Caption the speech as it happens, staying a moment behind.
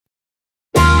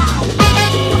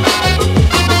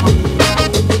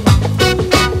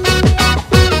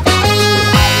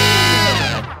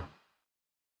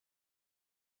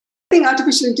I think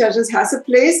artificial intelligence has a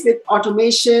place with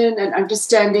automation and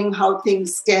understanding how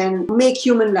things can make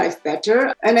human life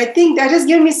better. And I think that has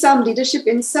given me some leadership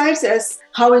insights as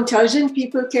how intelligent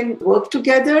people can work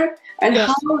together and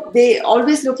how they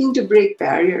always looking to break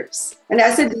barriers. And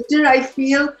as a leader, I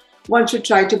feel one should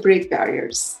try to break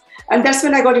barriers. And that's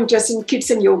when I got interested in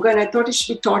kids and yoga, and I thought it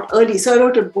should be taught early. So I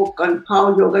wrote a book on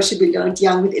how yoga should be learned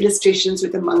young with illustrations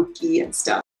with a monkey and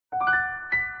stuff.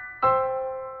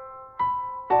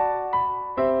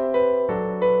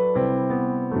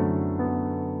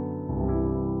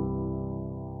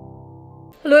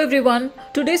 Hello everyone.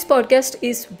 Today's podcast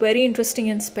is very interesting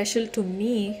and special to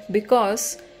me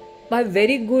because my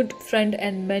very good friend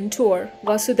and mentor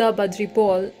Vasudha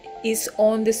Badri-Paul is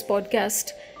on this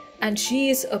podcast, and she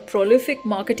is a prolific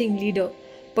marketing leader.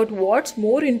 But what's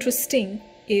more interesting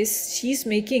is she's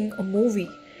making a movie,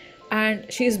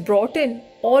 and she has brought in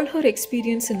all her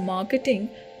experience in marketing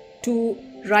to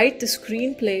write the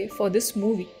screenplay for this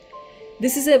movie.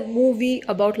 This is a movie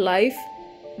about life,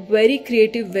 very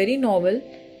creative, very novel,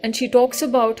 and she talks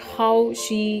about how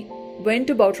she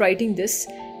went about writing this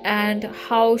and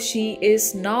how she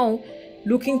is now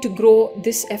looking to grow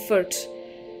this effort.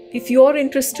 If you're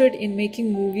interested in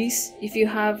making movies, if you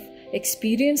have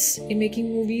experience in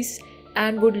making movies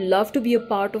and would love to be a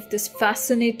part of this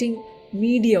fascinating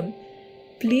medium,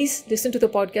 please listen to the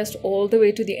podcast all the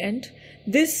way to the end.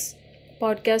 This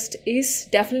podcast is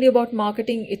definitely about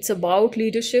marketing, it's about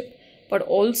leadership, but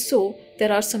also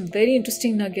there are some very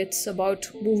interesting nuggets about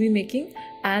movie making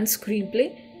and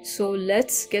screenplay. So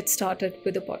let's get started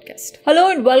with the podcast.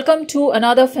 Hello and welcome to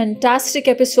another fantastic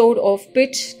episode of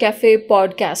Pitch Cafe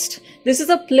Podcast. This is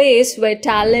a place where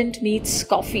talent meets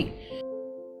coffee.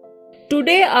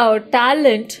 Today our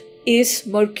talent is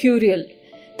mercurial.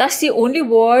 That's the only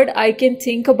word I can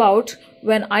think about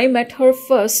when I met her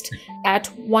first at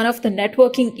one of the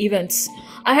networking events.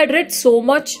 I had read so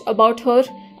much about her.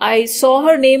 I saw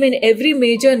her name in every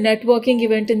major networking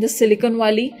event in the Silicon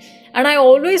Valley, and I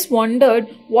always wondered,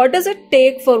 what does it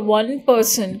take for one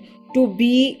person to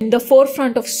be in the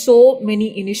forefront of so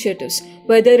many initiatives,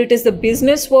 whether it is the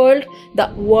business world, the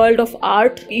world of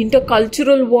art,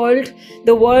 intercultural world,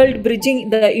 the world bridging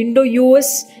the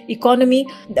Indo-US economy,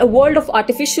 the world of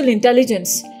artificial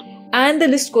intelligence, and the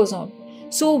list goes on.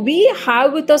 So we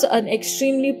have with us an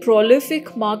extremely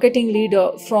prolific marketing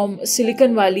leader from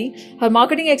Silicon Valley. Her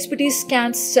marketing expertise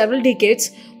spans several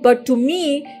decades, but to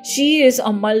me, she is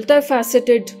a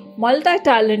multifaceted,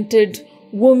 multi-talented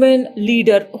woman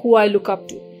leader who I look up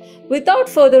to. Without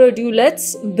further ado,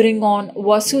 let's bring on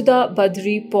Vasudha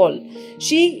Badri-Paul.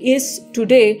 She is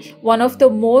today one of the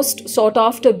most sought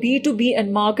after B2B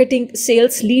and marketing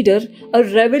sales leader, a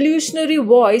revolutionary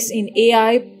voice in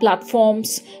AI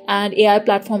platforms and AI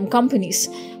platform companies.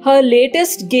 Her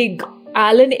latest gig,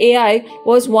 Alan AI,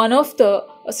 was one of the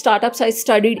startups I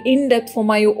studied in depth for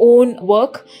my own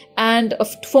work, and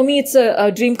for me it's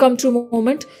a dream come true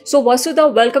moment. So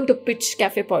Vasudha, welcome to Pitch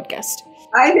Cafe Podcast.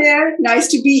 Hi there, nice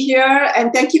to be here,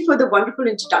 and thank you for the wonderful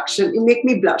introduction. You make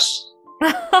me blush.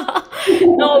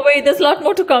 No, wait, there's a lot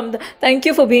more to come. Thank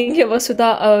you for being here,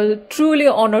 Vasudha. Truly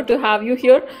honored to have you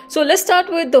here. So let's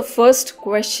start with the first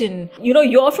question.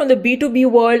 You're from the B2B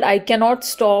world. I cannot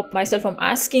stop myself from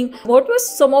asking, what was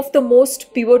some of the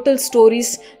most pivotal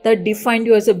stories that defined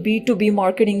you as a B2B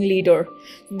marketing leader?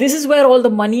 This is where all the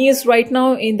money is right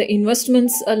now in the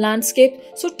investments landscape.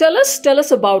 So tell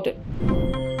us about it.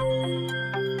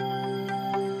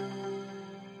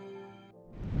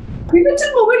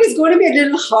 Pivotal moment is going to be a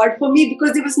little hard for me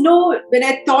because when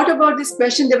I thought about this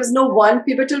question, there was no one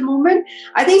pivotal moment.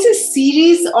 I think it's a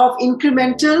series of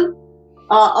incremental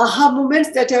aha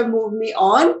moments that have moved me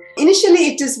on. Initially,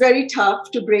 it is very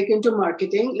tough to break into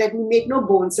marketing. Let me make no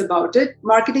bones about it.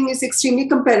 Marketing is extremely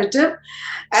competitive,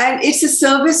 and it's a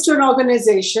service to an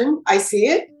organization. I see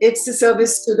it. It's a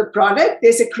service to the product.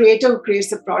 There's a creator who creates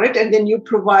the product, and then you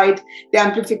provide the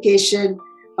amplification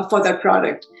for that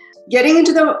product. Getting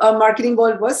into the marketing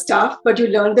world was tough, but you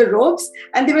learned the ropes.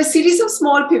 And there were a series of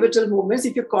small pivotal moments,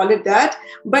 if you call it that.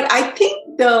 But I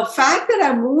think the fact that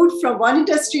I moved from one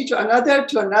industry to another,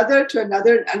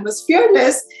 and was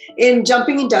fearless in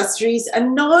jumping industries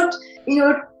and not,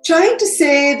 trying to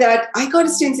say that I got to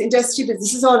stay in this industry, but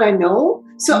this is all I know.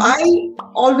 So I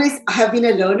always have been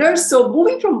a learner. So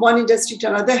moving from one industry to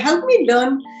another helped me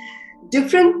learn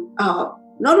different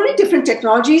not only different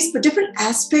technologies, but different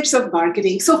aspects of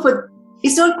marketing. So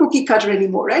it's not cookie cutter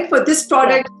anymore, right? For this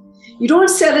product, You don't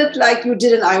sell it like you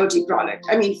did an IoT product.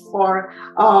 I mean, for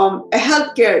a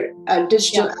healthcare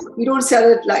digital app, you don't sell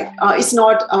it like it's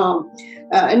not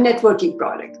a networking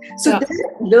product. So that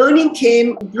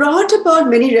learning brought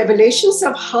about many revelations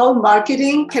of how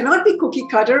marketing cannot be cookie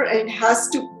cutter and has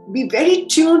to be very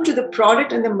tuned to the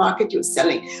product and the market you're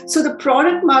selling. So the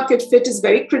product market fit is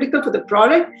very critical for the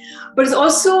product, but it's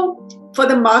also for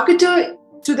the marketer.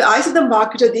 To the eyes of the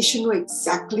marketer, they should know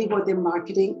exactly what they're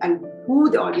marketing and who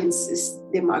the audience is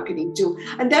they're marketing to.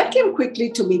 And that came quickly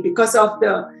to me because of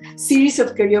the series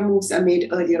of career moves I made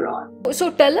earlier on. So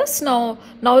tell us now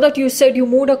that you said you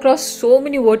moved across so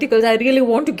many verticals, I really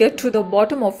want to get to the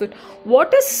bottom of it.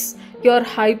 What is your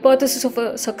hypothesis of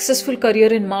a successful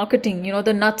career in marketing?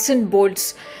 The nuts and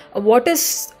bolts. What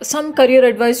is some career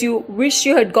advice you wish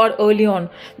you had got early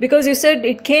on? Because you said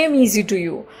it came easy to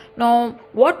you. Now,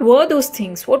 what were those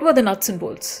things? What were the nuts and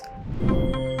bolts?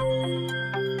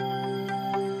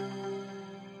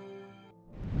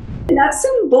 Nuts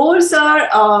and bolts are,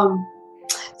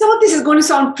 some of this is going to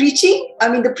sound preachy. I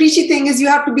mean, the preachy thing is you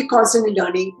have to be constantly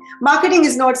learning. Marketing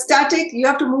is not static. You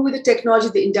have to move with the technology,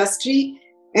 the industry.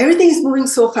 Everything is moving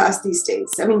so fast these days.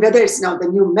 I mean, whether it's now the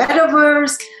new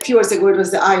metaverse, a few years ago it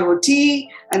was the IoT,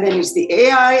 and then it's the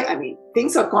AI. I mean,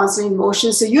 things are constantly in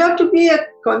motion. So you have to be a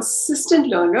consistent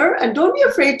learner and don't be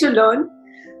afraid to learn.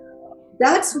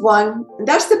 That's one.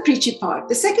 That's the preachy part.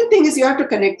 The second thing is you have to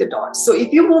connect the dots. So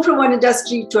if you move from one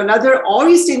industry to another or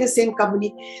you stay in the same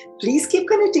company, please keep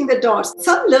connecting the dots.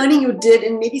 Some learning you did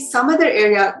in maybe some other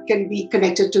area can be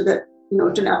connected to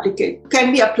to an applicant,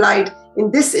 can be applied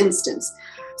in this instance.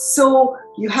 So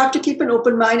you have to keep an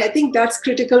open mind. I think that's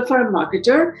critical for a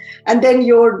marketer. And then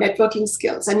your networking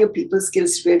skills and your people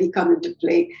skills really come into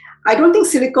play. I don't think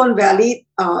Silicon Valley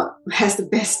has the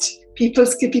best people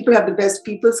have the best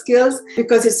people skills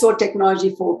because it's so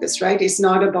technology focused, right? It's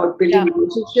not about building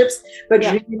relationships, but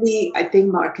really, I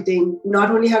think marketing, not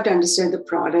only have to understand the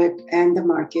product and the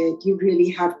market, you really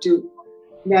have to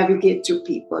navigate through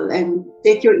people and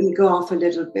take your ego off a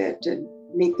little bit and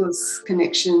make those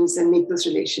connections and make those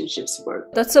relationships work.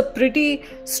 That's a pretty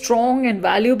strong and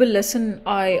valuable lesson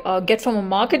I get from a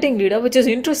marketing leader, which is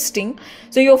interesting.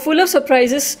 So you're full of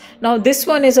surprises. Now this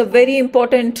one is a very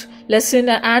important lesson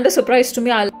and a surprise to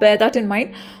me. I'll bear that in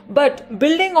mind. But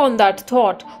building on that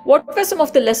thought, what were some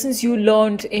of the lessons you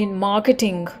learned in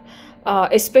marketing,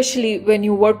 especially when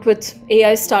you worked with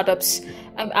AI startups?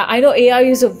 I know AI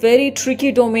is a very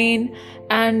tricky domain,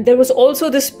 and there was also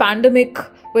this pandemic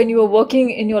when you were working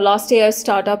in your last AI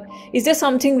startup. Is there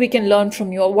something we can learn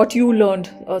from you, or what you learned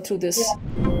through this?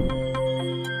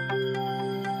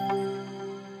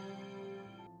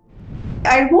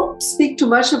 I won't speak too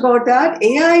much about that.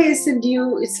 AI is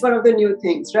it's one of the new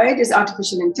things, right? It's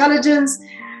artificial intelligence,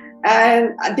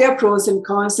 and there are pros and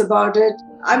cons about it.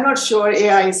 I'm not sure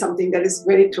AI is something that is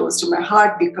very close to my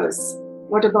heart because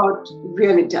what about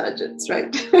real intelligence,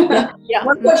 right?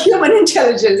 What about human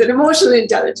intelligence and emotional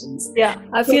intelligence? Yeah,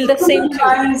 I feel the same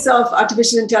kinds of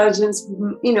artificial intelligence,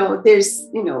 there's,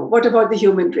 what about the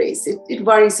human race? It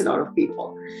worries a lot of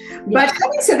people. But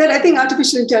having said that, I think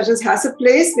artificial intelligence has a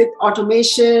place with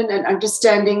automation and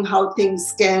understanding how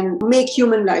things can make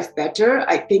human life better.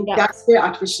 I think that's where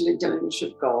artificial intelligence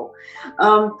should go.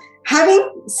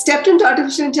 Having stepped into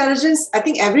artificial intelligence, I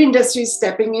think every industry is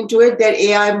stepping into it. There are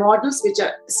AI models, which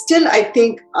are still, I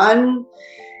think,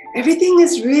 everything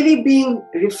is really being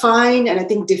refined and I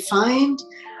think defined.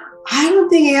 I don't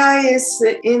think AI is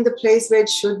in the place where it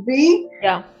should be.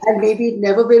 Yeah. And maybe it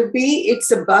never will be.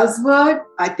 It's a buzzword.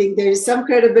 I think there is some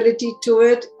credibility to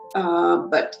it.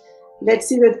 But let's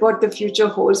see what the future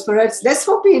holds for us. Let's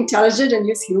hope we're intelligent and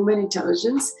use human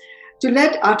intelligence to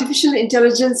let artificial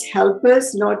intelligence help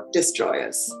us, not destroy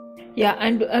us. Yeah,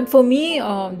 and for me,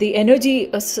 the energy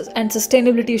and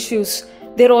sustainability issues,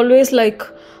 they're always like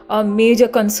a major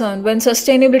concern. When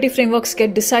sustainability frameworks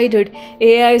get decided,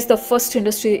 AI is the first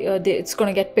industry it's going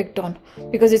to get picked on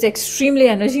because it's extremely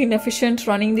energy inefficient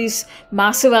running these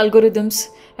massive algorithms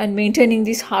and maintaining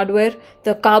this hardware.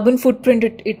 The carbon footprint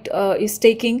it is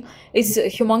taking is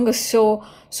humongous.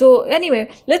 So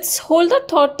anyway, let's hold that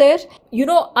thought there.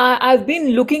 I've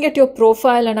been looking at your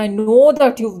profile and I know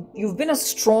that you've been a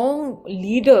strong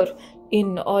leader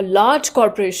in large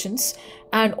corporations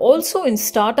and also in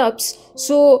startups.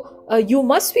 So you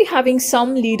must be having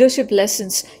some leadership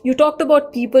lessons. You talked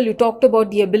about people, you talked about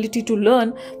the ability to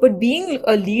learn, but being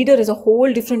a leader is a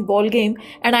whole different ballgame.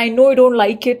 And I know you don't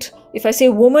like it if I say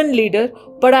woman leader,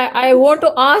 but I want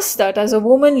to ask that as a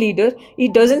woman leader,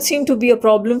 it doesn't seem to be a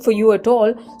problem for you at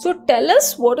all. So tell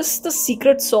us, what is the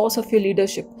secret sauce of your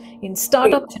leadership in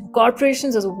startups and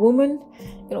corporations as a woman?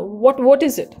 What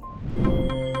is it?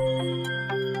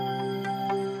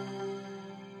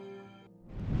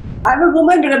 I'm a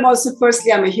woman, but I'm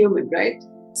a human, right?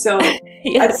 So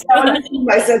Yes. I want to see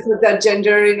myself with that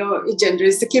gender. Gender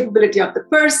is the capability of the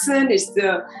person. It's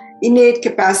the innate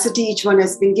capacity each one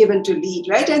has been given to lead,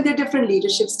 right? And there are different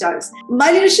leadership styles.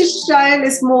 My leadership style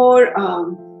is more,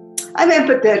 I'm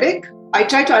empathetic. I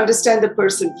try to understand the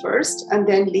person first and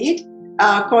then lead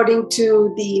according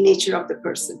to the nature of the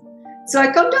person. So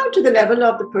I come down to the level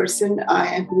of the person I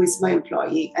am, who is my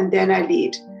employee, and then I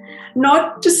lead.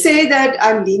 Not to say that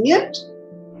I'm lenient,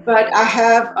 but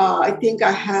I think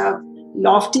I have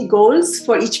lofty goals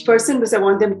for each person because I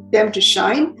want them to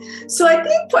shine. So I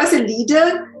think as a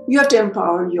leader, you have to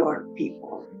empower your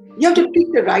people. You have to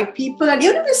pick the right people. And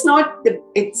even if it's not the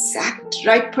exact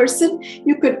right person,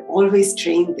 you could always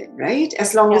train them, right?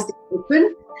 As long as they're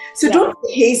open. So don't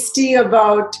be hasty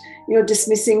about,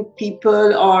 dismissing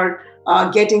people or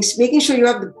making sure you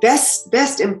have the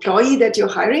best employee that you're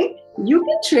hiring. You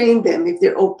can train them if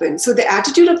they're open. So the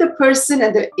attitude of the person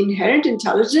and the inherent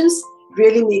intelligence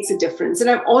really makes a difference. And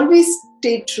I've always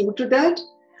stayed true to that.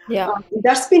 Yeah.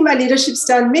 That's been my leadership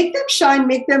style. Make them shine,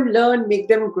 make them learn, make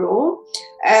them grow,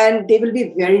 and they will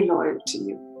be very loyal to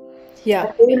you.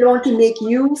 Yeah. And they will want to make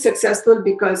you successful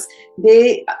because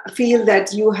they feel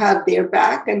that you have their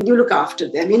back and you look after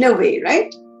them in a way,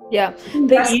 right? Yeah.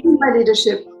 That's been my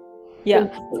leadership. Yeah.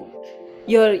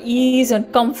 Your ease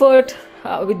and comfort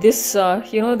with this,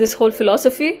 this whole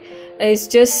philosophy is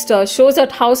just shows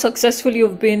that how successful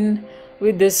you've been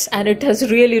with this, and it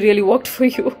has really, really worked for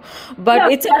you.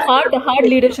 But it's a hard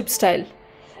leadership style.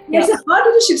 It's a hard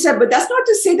leadership style, but that's not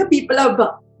to say the people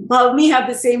above me have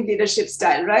the same leadership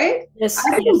style, right? Yes.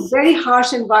 I've been very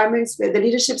harsh environments where the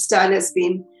leadership style has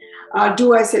been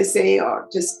do as I say or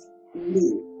just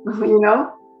leave,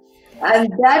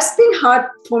 And that's been hard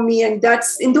for me, and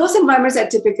that's in those environments I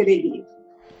typically leave.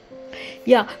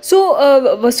 Yeah. So,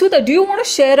 Vasudha, do you want to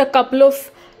share a couple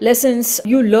of lessons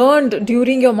you learned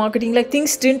during your marketing? Like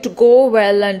things didn't go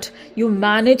well and you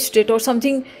managed it, or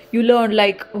something you learned,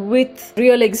 like with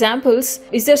real examples.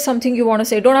 Is there something you want to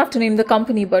say? Don't have to name the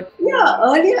company, but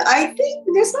earlier I think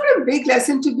there's not a big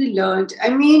lesson to be learned. I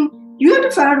mean, you have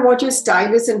to find out what your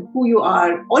style is and who you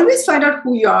are. Always find out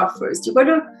who you are first.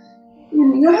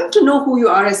 You have to know who you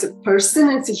are as a person,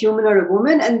 as a human or a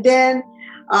woman. And then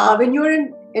when you're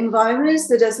in environments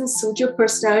that doesn't suit your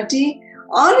personality,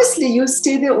 honestly, you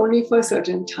stay there only for a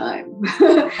certain time.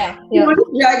 You want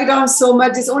to drag it on so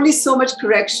much. There's only so much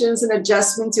corrections and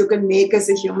adjustments you can make as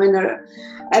a human.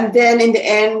 And then in the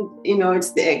end,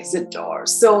 it's the exit door.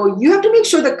 So you have to make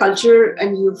sure the culture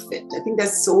and you fit. I think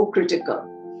that's so critical.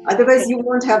 Otherwise, you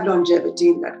won't have longevity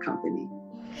in that company.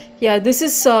 Yeah, this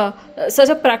is such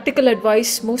a practical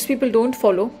advice most people don't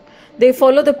follow. They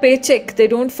follow the paycheck. They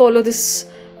don't follow this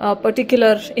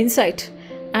particular insight.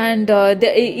 And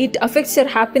it affects their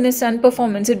happiness and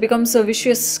performance. It becomes a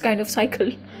vicious kind of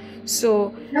cycle.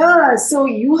 So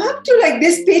you have to,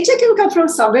 this paycheck can come from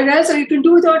somewhere else, or you can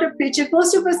do without a paycheck.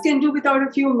 Most of us can do without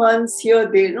a few months here,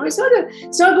 there.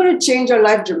 It's not going to change your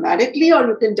life dramatically, or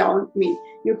you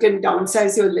can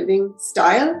downsize your living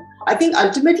style. I think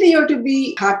ultimately you have to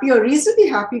be happy or reasonably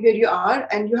happy where you are,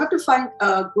 and you have to find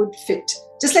a good fit.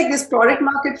 Just like this product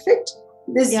market fit,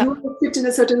 you fit in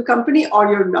a certain company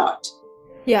or you're not.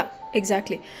 Yeah,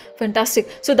 exactly. Fantastic.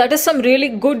 So that is some really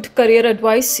good career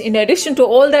advice in addition to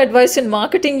all the advice in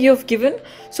marketing you've given.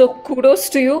 So kudos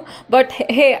to you. But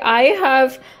hey, I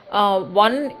have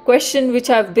one question which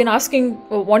I've been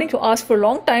wanting to ask for a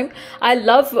long time. I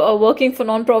love working for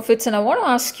nonprofits, and I want to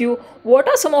ask you, what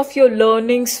are some of your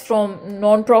learnings from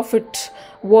nonprofit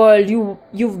world?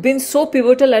 You've been so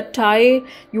pivotal at TIE.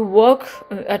 You work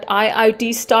at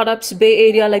IIT startups, Bay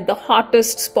Area, like the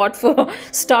hottest spot for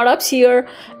startups here.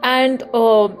 And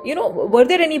were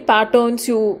there any patterns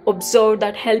you observed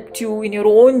that helped you in your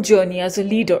own journey as a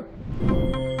leader?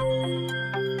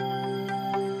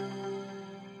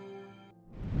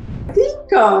 I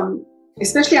think,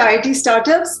 especially IIT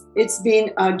startups, it's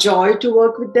been a joy to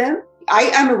work with them. I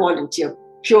am a volunteer,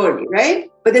 purely, right?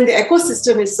 But then the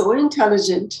ecosystem is so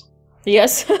intelligent.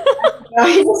 Yes.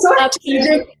 It's so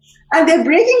intelligent. And they're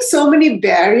breaking so many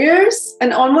barriers,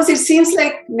 and almost it seems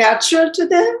like natural to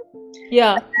them.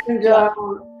 Yeah.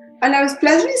 And I was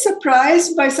pleasantly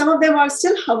surprised by some of them are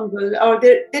still humble, or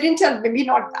they didn't tell, maybe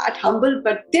not that humble,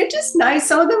 but they're just nice.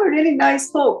 Some of them are really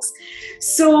nice folks.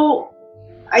 So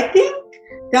I think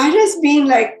that has been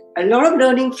like a lot of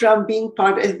learning from being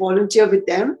part as volunteer with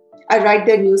them. I write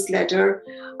their newsletter.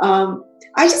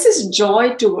 I just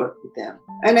enjoy to work with them.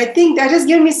 And I think that has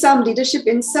given me some leadership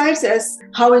insights as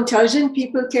how intelligent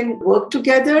people can work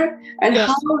together and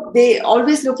how they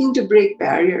always looking to break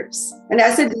barriers. And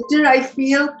as a leader, I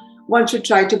feel one should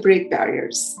try to break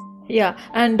barriers. Yeah,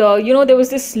 and there was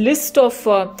this list of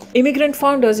immigrant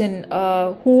founders in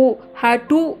who had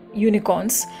two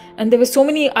unicorns, and there were so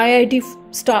many IIT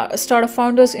startup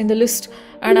founders in the list,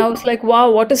 and I was like, wow,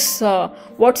 what's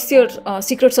your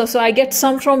secret sauce? So I get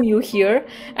some from you here,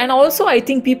 and also I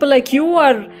think people like you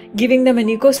are giving them an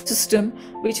ecosystem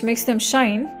which makes them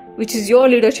shine, which is your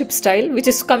leadership style, which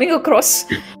is coming across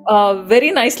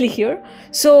very nicely here.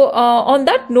 So on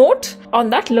that note, on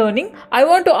that learning, I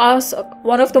want to ask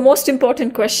one of the most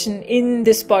important question in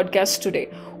this podcast today.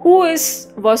 Who is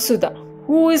Vasudha?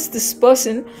 Who is this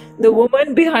person, the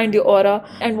woman behind your aura?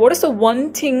 And what is the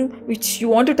one thing which you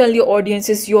want to tell your audience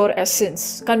is your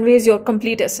essence, conveys your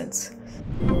complete essence?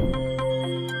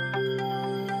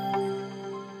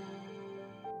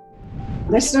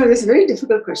 That's a very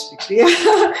difficult question, actually.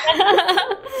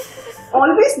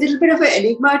 Always a little bit of an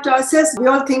enigma to ourselves. We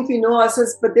all think we know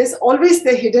ourselves, but there's always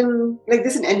the hidden, like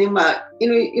this, an enigma.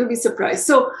 You'll be surprised.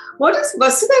 So what is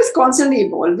Vasudha is constantly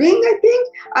evolving, I think.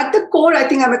 At the core, I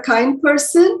think I'm a kind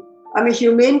person. I'm a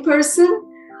humane person.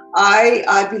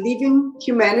 I believe in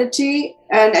humanity,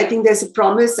 and I think there's a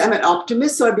promise. I'm an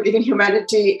optimist, so I believe in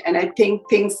humanity, and I think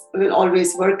things will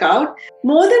always work out.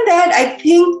 More than that, I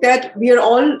think that we are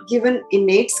all given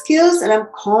innate skills, and I'm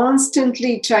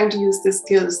constantly trying to use the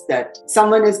skills that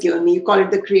someone has given me. You call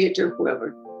it the creator,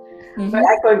 whoever. Mm-hmm. But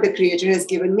I call it the creator has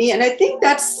given me, and I think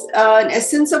that's an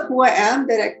essence of who I am,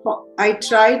 that I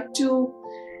try to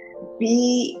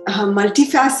be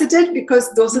multifaceted,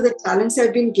 because those are the talents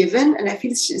I've been given, and I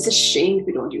feel it's a shame if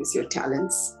you don't use your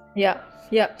talents. Yeah.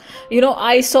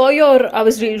 I saw I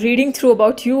was reading through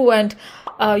about you, and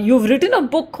you've written a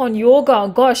book on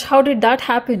yoga. Gosh, how did that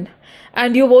happen?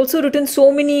 And you've also written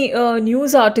so many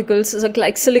news articles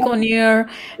like Silicon Air,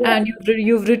 and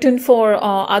you've written for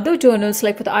other journals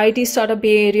like for the IT Startup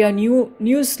Bay Area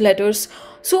newsletters.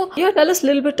 So tell us a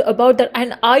little bit about that.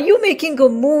 And are you making a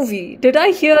movie? Did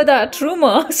I hear that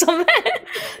rumor somewhere?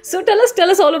 So tell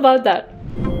us all about that.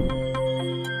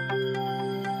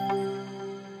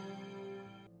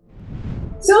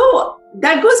 So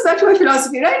that goes back to my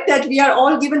philosophy, right? That we are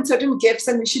all given certain gifts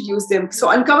and we should use them.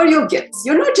 So uncover your gifts.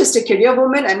 You're not just a career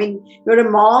woman. I mean, you're a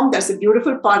mom. That's a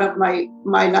beautiful part of my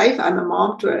life. I'm a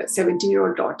mom to a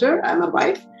 17-year-old daughter. I'm a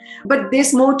wife. But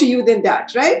there's more to you than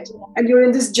that, right? And you're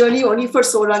in this journey only for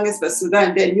so long as Vasudha,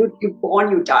 and then you're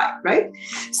born, you die, right?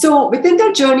 So within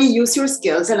that journey, use your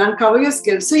skills and uncover your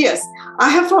skills. So yes, I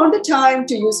have found the time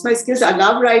to use my skills. I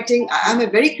love writing. I'm a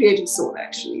very creative soul,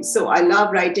 actually. So I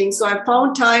love writing. So I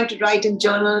found time to write in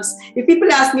journals. If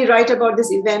people ask me, write about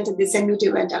this event, and they send me to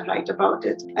an event, I'll write about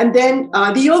it. And then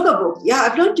the yoga book. Yeah,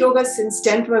 I've learned yoga since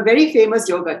 10 from a very famous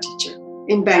yoga teacher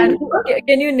in Bangalore. And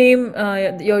can you name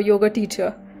your yoga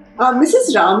teacher?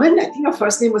 Mrs. Raman, I think her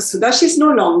first name was Sudha. She's no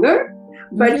longer,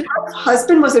 but her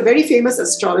husband was a very famous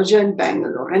astrologer in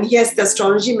Bangalore, and he has the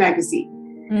astrology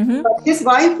magazine. Mm-hmm. But his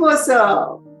wife was,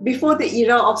 before the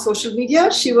era of social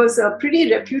media, she was a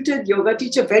pretty reputed yoga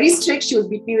teacher, very strict. She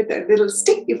would beat me with a little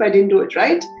stick if I didn't do it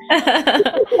right.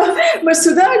 But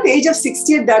Sudha, at the age of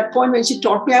 60, at that point, when she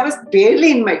taught me, I was barely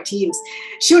in my teens.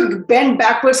 She would bend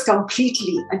backwards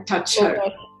completely and touch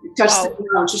the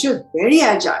ground. So she was very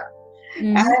agile.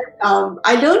 Mm-hmm. And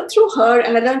I learned through her,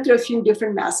 and I learned through a few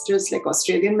different masters, like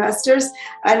Australian masters,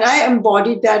 and I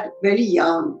embodied that very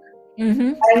young.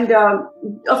 Mm-hmm. And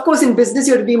of course, in business,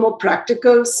 you have to be more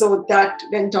practical. So that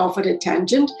went off at a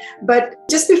tangent. But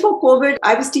just before COVID,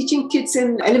 I was teaching kids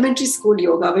in elementary school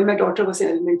yoga when my daughter was in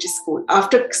elementary school.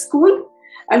 After school,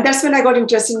 and that's when I got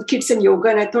interested in kids and yoga,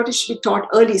 and I thought it should be taught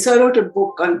early. So I wrote a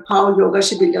book on how yoga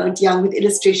should be learned young, with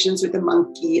illustrations with a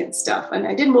monkey and stuff. And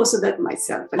I did most of that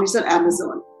myself, and it's on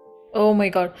Amazon. Oh my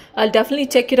God. I'll definitely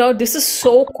check it out. This is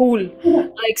so cool.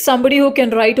 Like somebody who can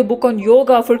write a book on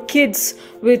yoga for kids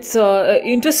with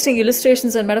interesting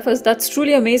illustrations and metaphors. That's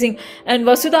truly amazing. And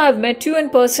Vasudha, I've met you in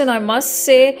person. I must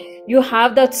say you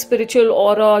have that spiritual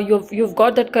aura. You've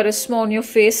got that charisma on your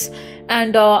face.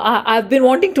 And I've been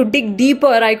wanting to dig deeper.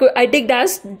 I digged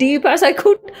as deep as I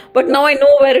could, but now I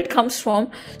know where it comes from.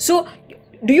 So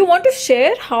do you want to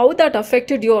share how that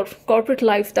affected your corporate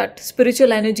life, that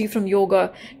spiritual energy from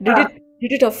yoga? Did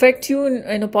it affect you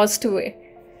in a positive way?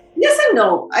 Yes and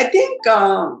no. I think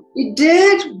it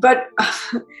did, but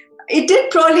it did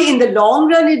probably in the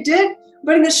long run, it did.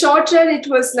 But in the short run, it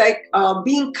was like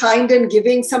being kind and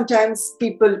giving. Sometimes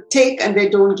people take and they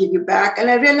don't give you back. And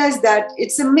I realized that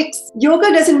it's a mix. Yoga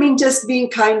doesn't mean just being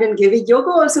kind and giving. Yoga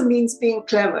also means being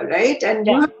clever, right? And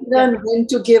you have to learn when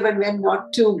to give and when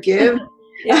not to give.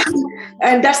 Yeah.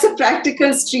 And that's a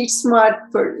practical street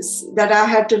smart that I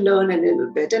had to learn a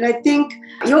little bit. And I think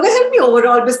yoga helped me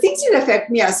overall, but things didn't affect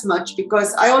me as much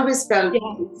because I always felt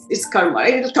it's karma,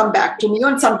 right? It'll come back to me.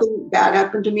 When something bad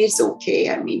happened to me, it's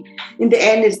okay. I mean, in the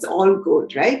end, it's all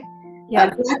good, right? Yeah.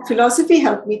 That philosophy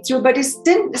helped me through, but it's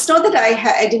not that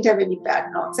I didn't have any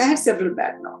bad knocks. I had several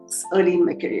bad knocks early in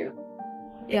my career.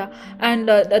 Yeah, and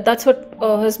that's what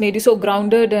has made you so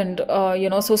grounded and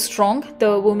so strong,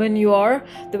 the woman you are,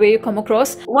 the way you come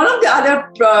across. One of the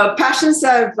other passions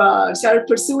I've started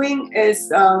pursuing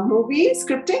is movie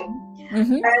scripting.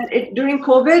 And during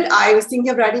COVID, I was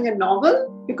thinking of writing a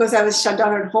novel because I was shut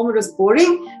down at home. It was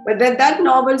boring. But then that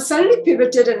novel suddenly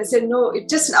pivoted and I said, no,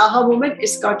 it's just an aha moment.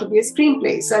 It's got to be a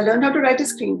screenplay. So I learned how to write a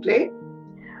screenplay.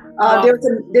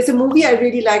 There's a movie I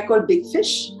really like called Big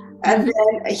Fish. And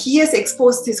then he has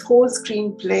exposed his whole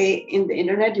screenplay in the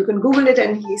internet. You can Google it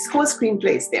and his whole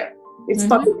screenplay is there. It's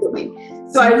public domain.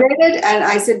 So I read it and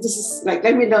I said, this is like,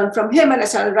 let me learn from him. And I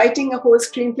started writing a whole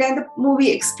screenplay and the movie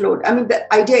exploded. I mean,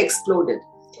 the idea exploded.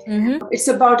 It's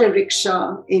about a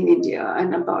rickshaw in India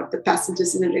and about the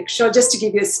passengers in a rickshaw, just to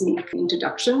give you a sneak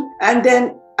introduction. And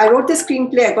then I wrote the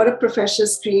screenplay. I got a professional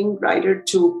screenwriter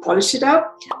to polish it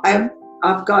up.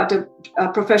 I've got a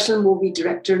professional movie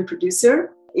director and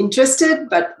producer interested,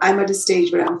 but I'm at a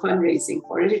stage where I'm fundraising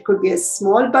for it. It could be a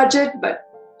small budget, but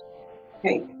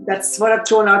hey, that's what I've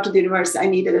thrown out to the universe. I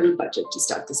need a little budget to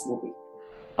start this movie.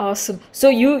 Awesome. So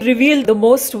you revealed the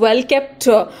most well-kept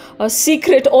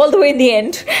secret all the way in the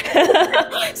end.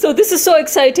 So this is so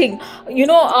exciting.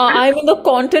 I'm in the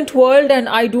content world and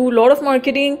I do a lot of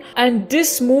marketing, and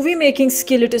this movie making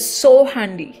skill, it is so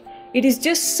handy. It is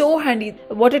just so handy.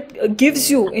 What it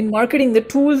gives you in marketing, the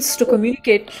tools to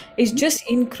communicate, is just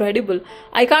incredible.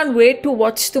 I can't wait to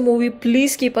watch the movie.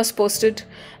 Please keep us posted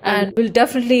and we'll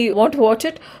definitely want to watch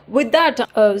it. With that,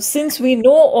 since we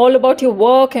know all about your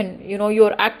work and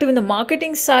you're active in the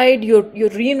marketing side, you're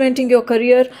reinventing your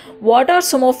career, what are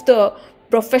some of the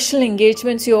professional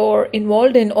engagements you're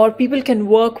involved in or people can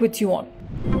work with you on?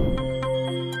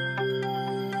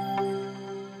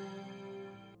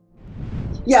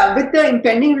 Yeah, with the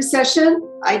impending recession,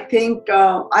 I think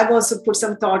I've also put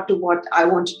some thought to what I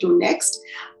want to do next.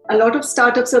 A lot of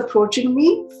startups are approaching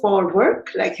me for work,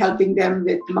 like helping them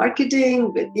with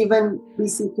marketing, with even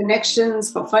VC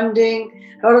connections for funding.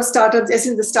 A lot of startups, as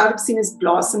in the startup scene is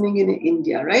blossoming in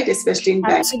India, right? Especially in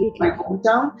Bangalore, my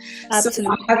hometown.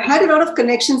 Absolutely. So I've had a lot of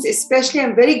connections, especially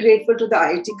I'm very grateful to the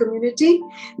IIT community.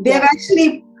 They have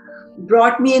actually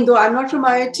brought me in, though I'm not from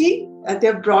IIT,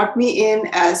 they've brought me in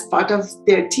as part of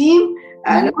their team.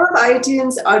 And a lot of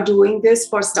IITians are doing this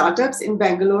for startups in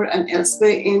Bangalore and elsewhere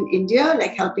in India,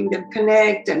 like helping them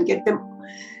connect and get them,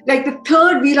 like the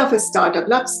third wheel of a startup.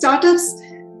 Like startups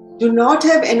do not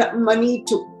have enough money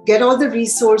to get all the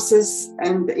resources,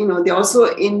 and they're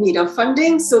also in need of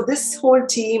funding. So this whole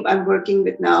team I'm working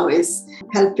with now is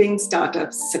helping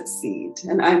startups succeed,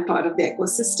 and I'm part of the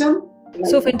ecosystem.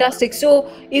 So fantastic.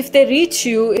 So if they reach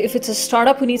you, if it's a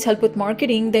startup who needs help with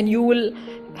marketing, then you will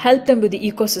help them with the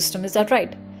ecosystem. Is that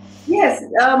right? Yes,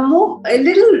 I'm going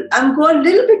a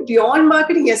little bit beyond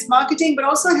marketing. Yes, marketing, but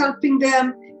also helping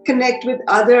them connect with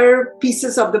other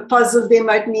pieces of the puzzle they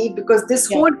might need, because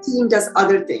this whole team does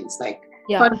other things like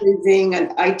fundraising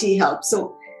and IT help.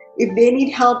 So if they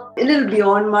need help a little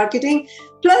beyond marketing,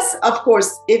 plus, of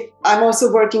course, if I'm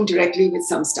also working directly with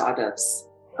some startups.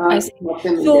 I see.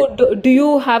 So do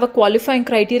you have a qualifying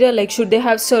criteria, like should they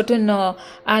have certain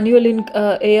annual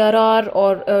ARR,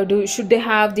 or should they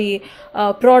have the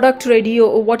product ready,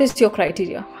 or what is your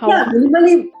criteria?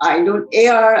 Minimally,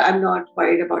 ARR, I'm not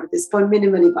worried about this, for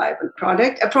minimally viable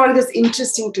product, a product that's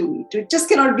interesting to me. It just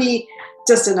cannot be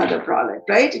just another product,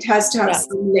 right? It has to have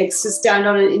some legs to stand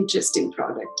on, an interesting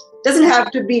product. It doesn't have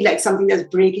to be like something that's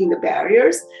breaking the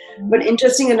barriers, but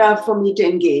interesting enough for me to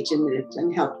engage in it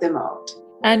and help them out.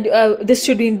 And this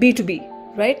should be in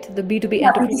B2B, right? The B2B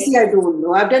enterprise. B2C, I don't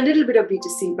know. I've done a little bit of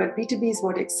B2C, but B2B is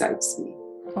what excites me.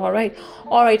 All right.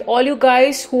 All you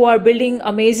guys who are building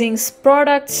amazing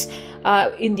products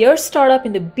in your startup,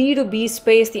 in the B2B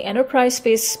space, the enterprise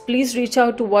space, please reach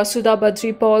out to Vasudha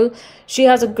Badri-Paul. She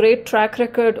has a great track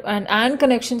record and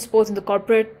connections both in the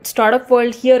corporate startup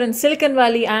world here in Silicon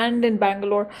Valley and in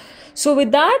Bangalore. So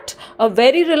with that,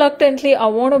 very reluctantly, I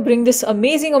want to bring this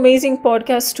amazing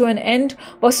podcast to an end.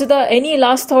 Vasudha, any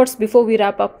last thoughts before we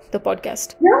wrap up the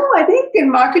podcast? No, I think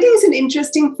marketing is an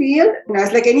interesting field.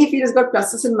 As like any field, it's got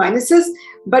pluses and minuses,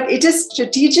 but it is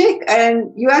strategic, and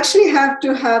you actually have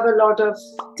to have a lot of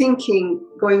thinking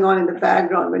going on in the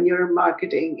background when you're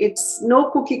marketing. It's no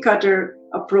cookie cutter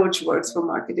approach works for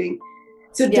marketing.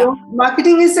 So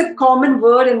marketing is a common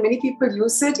word and many people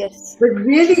use it. Yes. But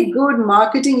really good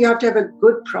marketing, you have to have a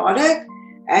good product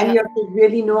and you have to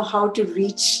really know how to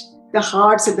reach the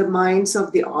hearts and the minds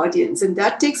of the audience. And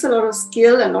that takes a lot of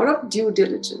skill and a lot of due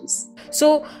diligence.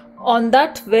 So on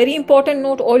that very important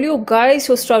note, all you guys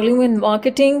who are struggling with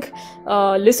marketing,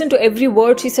 listen to every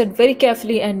word she said very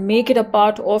carefully and make it a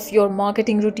part of your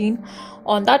marketing routine.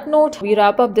 On that note, we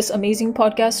wrap up this amazing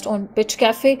podcast on Pitch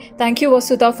Cafe. Thank you,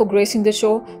 Vasudha, for gracing the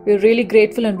show. We're really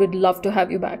grateful and we'd love to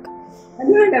have you back.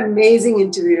 And you're an amazing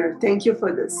interviewer. Thank you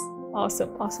for this.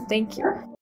 Awesome. Thank you.